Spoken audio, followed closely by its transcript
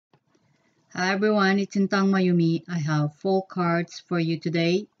Hi everyone, it's Intang Mayumi. I have 4 cards for you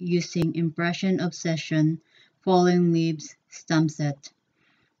today using Impression Obsession Falling Leaves stamp set.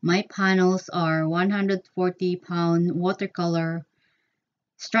 My panels are 140-pound watercolor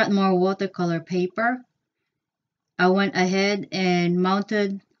Strathmore watercolor paper. I went ahead and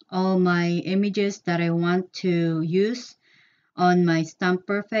mounted all my images that I want to use on my Stamp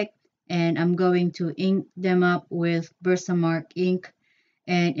Perfect, and I'm going to ink them up with Versamark ink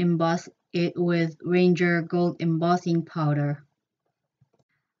and emboss it with Ranger Gold embossing powder.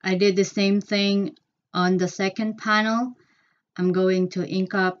 I did the same thing on the second panel. I'm going to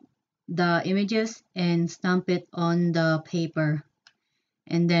ink up the images and stamp it on the paper.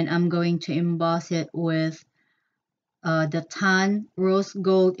 And then I'm going to emboss it with the tan rose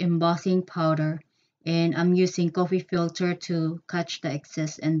gold embossing powder. And I'm using coffee filter to catch the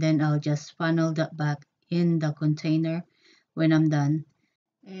excess, and then I'll just funnel that back in the container when I'm done.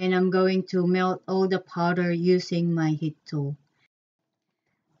 And I'm going to melt all the powder using my heat tool.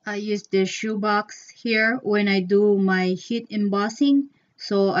 I use this shoebox here when I do my heat embossing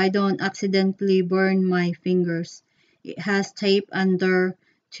so I don't accidentally burn my fingers. It has tape under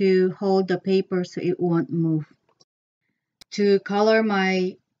to hold the paper so it won't move. To color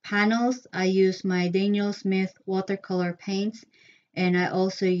my panels, I use my Daniel Smith watercolor paints, and I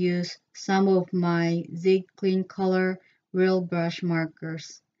also use some of my Zig Clean Color real brush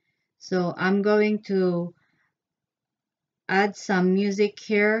markers. So I'm going to add some music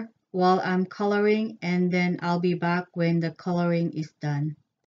here while I'm coloring, and then I'll be back when the coloring is done.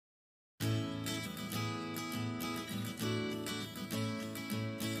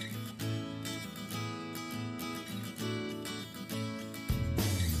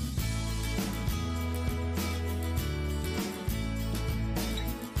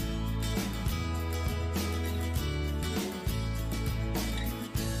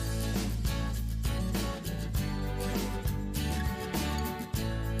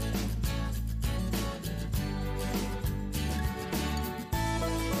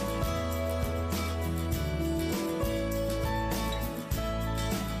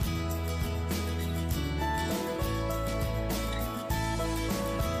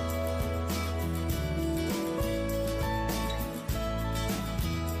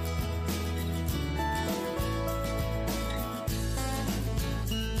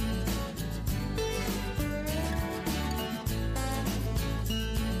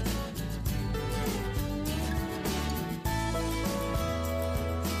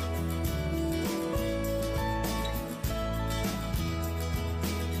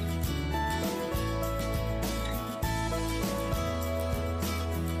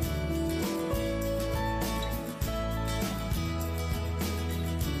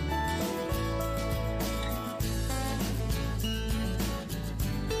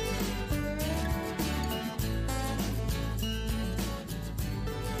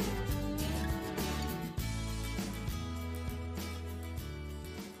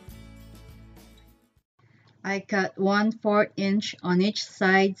 I cut 1/4 inch on each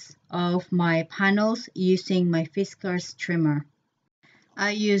sides of my panels using my Fiskars trimmer.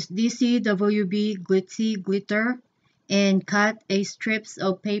 I used DCWB Glitzy Glitter and cut a strips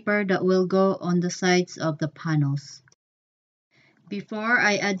of paper that will go on the sides of the panels. Before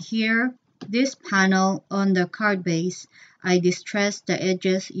I adhere this panel on the card base, I distress the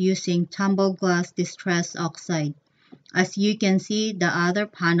edges using Tumble Glass Distress Oxide. As you can see, the other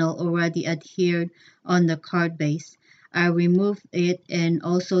panel already adhered on the card base. I removed it and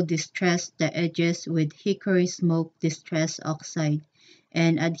also distressed the edges with Hickory Smoke Distress Oxide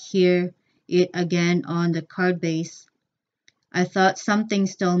and adhere it again on the card base. I thought something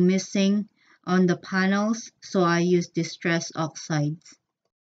still missing on the panels, so I used Distress Oxides.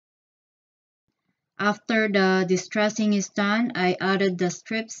 After the distressing is done, I added the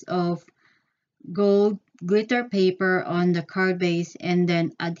strips of gold glitter paper on the card base and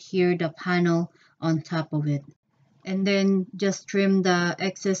then adhere the panel on top of it. And then just trim the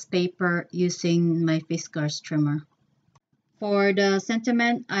excess paper using my Fiskars trimmer. For the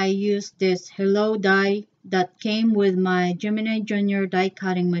sentiment, I used this Hello die that came with my Gemini Junior die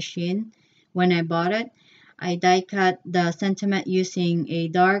cutting machine when I bought it. I die cut the sentiment using a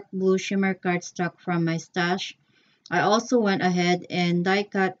dark blue shimmer cardstock from my stash. I also went ahead and die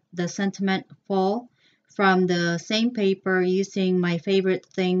cut the sentiment fall from the same paper using my favorite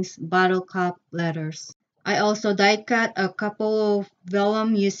things bottle cap letters. I also die cut a couple of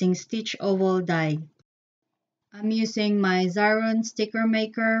vellum using Stitch Oval die. I'm using my Xyron sticker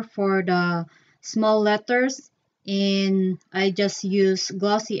maker for the small letters, and I just use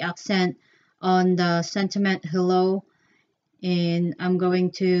glossy accent on the sentiment hello, and I'm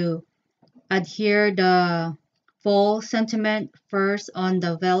going to adhere the fall sentiment first on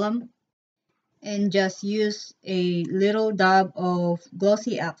the vellum and just use a little dab of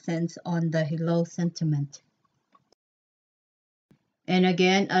glossy accents on the hello sentiment. And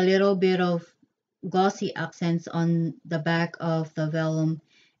again, a little bit of glossy accents on the back of the vellum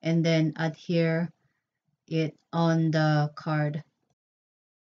and then adhere it on the card.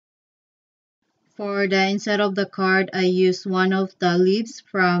 For the inside of the card, I use one of the leaves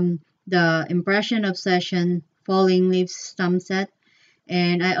from the Impression Obsession Falling Leaves stamp set,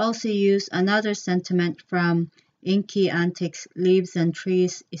 and I also use another sentiment from Inky Antiques Leaves and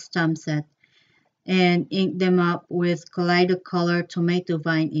Trees stamp set and ink them up with Kaleidocolor Tomato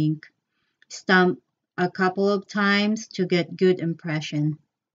Vine ink. Stamp a couple of times to get good impression.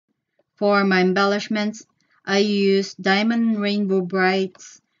 For my embellishments, I use Diamond Rainbow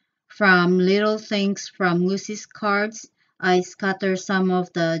Brights from Little Things from Lucy's cards. I scatter some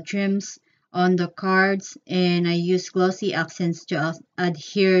of the gems on the cards and I use glossy accents to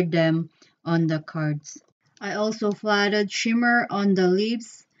adhere them on the cards. I also flatted shimmer on the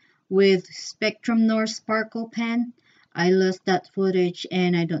leaves with Spectrum North Sparkle Pen. I lost that footage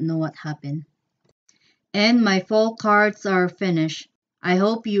and I don't know what happened. And my fall cards are finished. I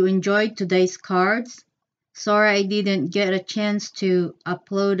hope you enjoyed today's cards. Sorry I didn't get a chance to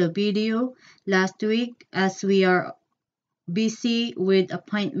upload a video last week as we are busy with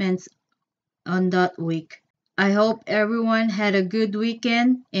appointments on that week. I hope everyone had a good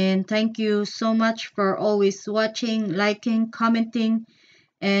weekend and thank you so much for always watching, liking, commenting,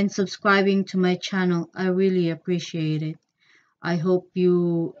 and subscribing to my channel. I really appreciate it. I hope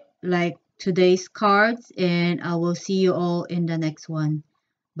you like today's cards and I will see you all in the next one.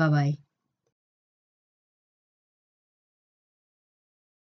 Bye bye.